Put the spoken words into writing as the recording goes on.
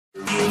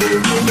A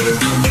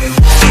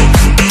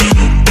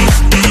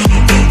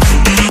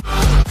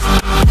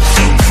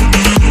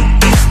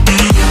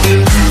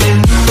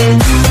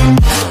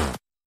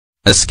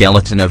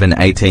skeleton of an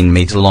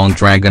 18-meter-long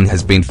dragon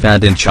has been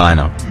found in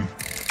China.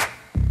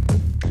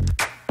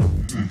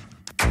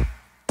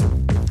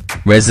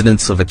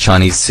 Residents of a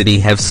Chinese city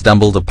have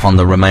stumbled upon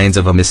the remains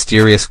of a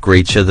mysterious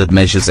creature that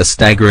measures a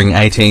staggering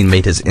 18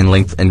 meters in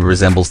length and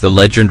resembles the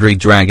legendary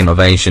dragon of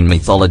Asian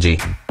mythology.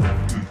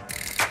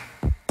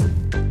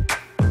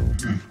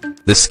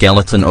 The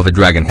skeleton of a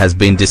dragon has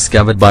been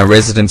discovered by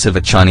residents of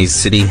a Chinese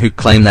city who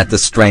claim that the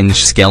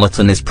strange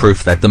skeleton is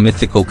proof that the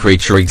mythical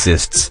creature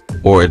exists,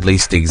 or at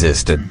least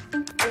existed.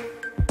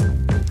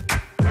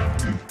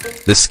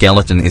 The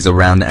skeleton is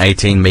around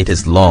 18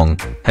 meters long,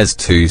 has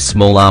two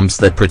small arms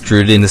that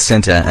protrude in the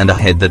center and a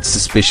head that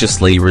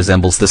suspiciously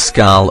resembles the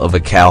skull of a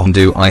cow.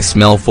 Do I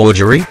smell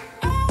forgery?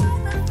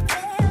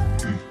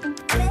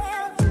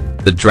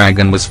 The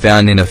dragon was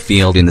found in a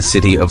field in the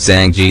city of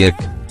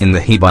Zhangjiakou, in the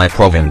Hebei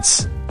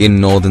province, in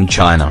northern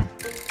China.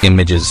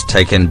 Images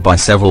taken by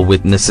several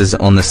witnesses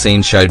on the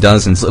scene show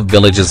dozens of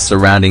villages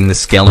surrounding the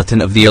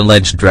skeleton of the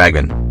alleged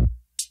dragon.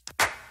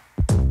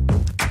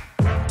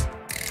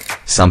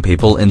 Some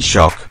people in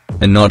shock,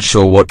 and not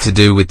sure what to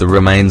do with the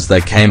remains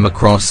they came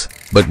across,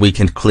 but we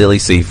can clearly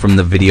see from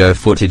the video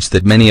footage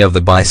that many of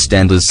the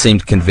bystanders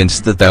seemed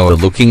convinced that they were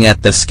looking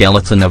at the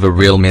skeleton of a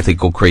real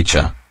mythical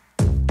creature.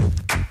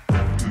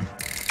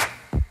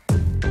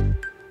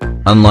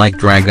 Unlike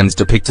dragons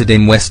depicted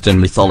in Western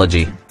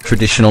mythology,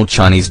 traditional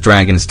Chinese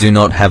dragons do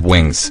not have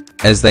wings,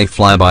 as they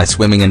fly by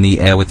swimming in the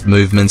air with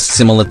movements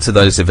similar to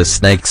those of a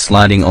snake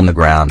sliding on the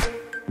ground.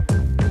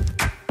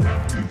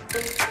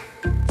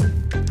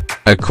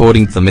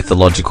 According to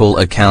mythological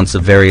accounts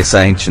of various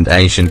ancient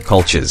Asian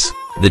cultures,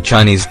 the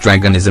Chinese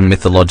dragon is a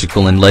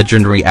mythological and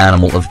legendary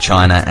animal of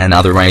China and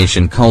other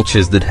Asian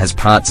cultures that has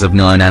parts of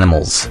known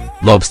animals: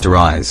 lobster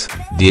eyes,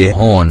 deer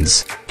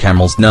horns,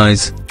 camel's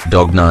nose,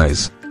 dog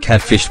nose,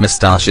 catfish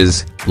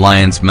mustaches,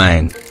 lion's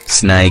mane,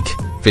 snake,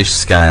 fish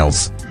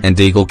scales, and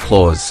eagle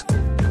claws.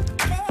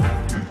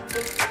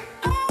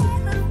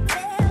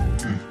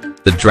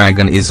 The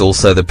dragon is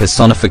also the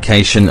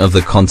personification of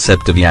the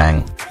concept of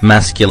yang,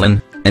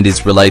 masculine, and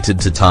is related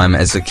to time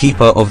as a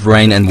keeper of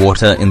rain and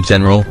water in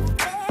general.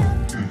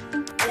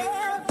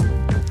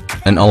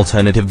 An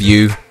alternative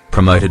view,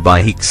 promoted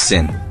by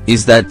Hixin,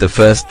 is that the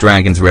first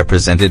dragons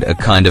represented a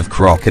kind of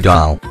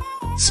crocodile.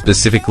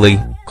 Specifically,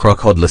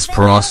 Crocodylus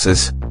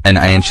porosus, an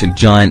ancient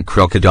giant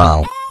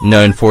crocodile,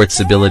 known for its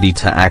ability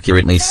to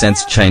accurately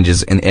sense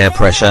changes in air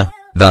pressure,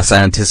 thus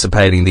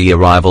anticipating the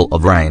arrival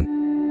of rain.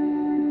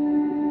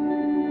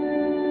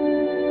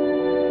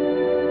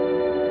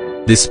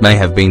 This may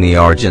have been the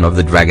origin of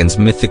the dragon's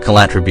mythical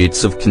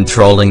attributes of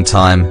controlling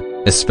time,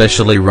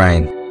 especially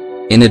rain.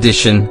 In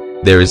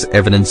addition, there is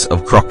evidence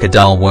of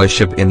crocodile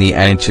worship in the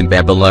ancient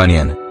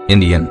Babylonian,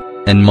 Indian,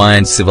 and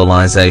Mayan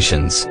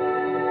civilizations.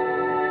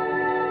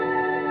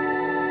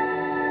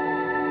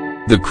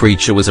 The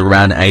creature was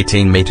around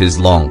 18 meters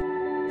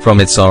long. From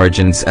its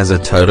origins as a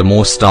totem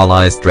or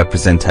stylized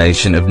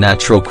representation of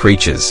natural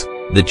creatures,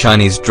 the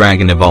Chinese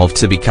dragon evolved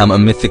to become a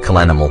mythical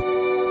animal.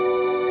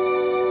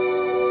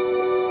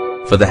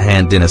 For the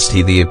Han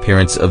Dynasty, the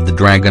appearance of the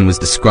dragon was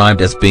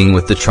described as being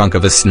with the trunk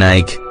of a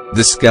snake,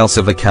 the scales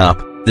of a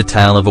carp, the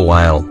tail of a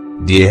whale,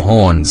 deer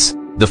horns,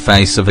 the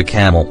face of a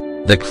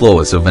camel, the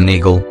claws of an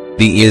eagle,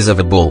 the ears of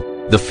a bull,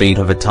 the feet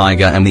of a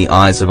tiger and the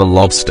eyes of a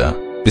lobster,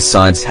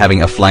 besides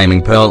having a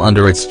flaming pearl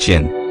under its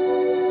chin.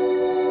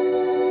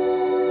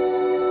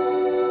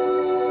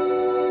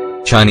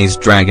 Chinese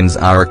dragons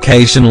are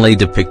occasionally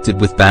depicted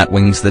with bat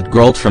wings that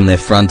grow from their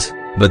front,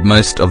 but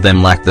most of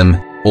them lack them,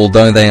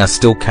 although they are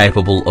still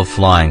capable of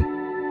flying.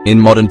 In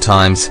modern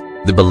times,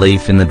 the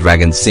belief in the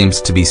dragon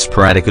seems to be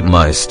sporadic at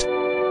most.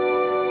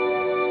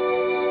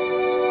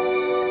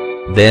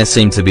 There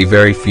seem to be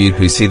very few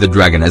who see the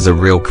dragon as a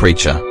real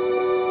creature.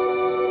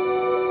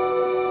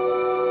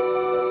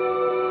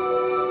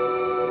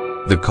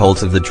 The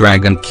cult of the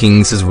Dragon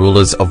Kings as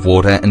rulers of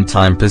water and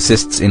time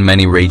persists in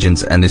many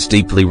regions and is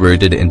deeply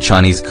rooted in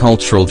Chinese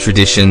cultural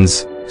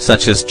traditions,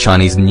 such as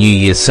Chinese New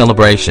Year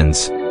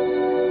celebrations.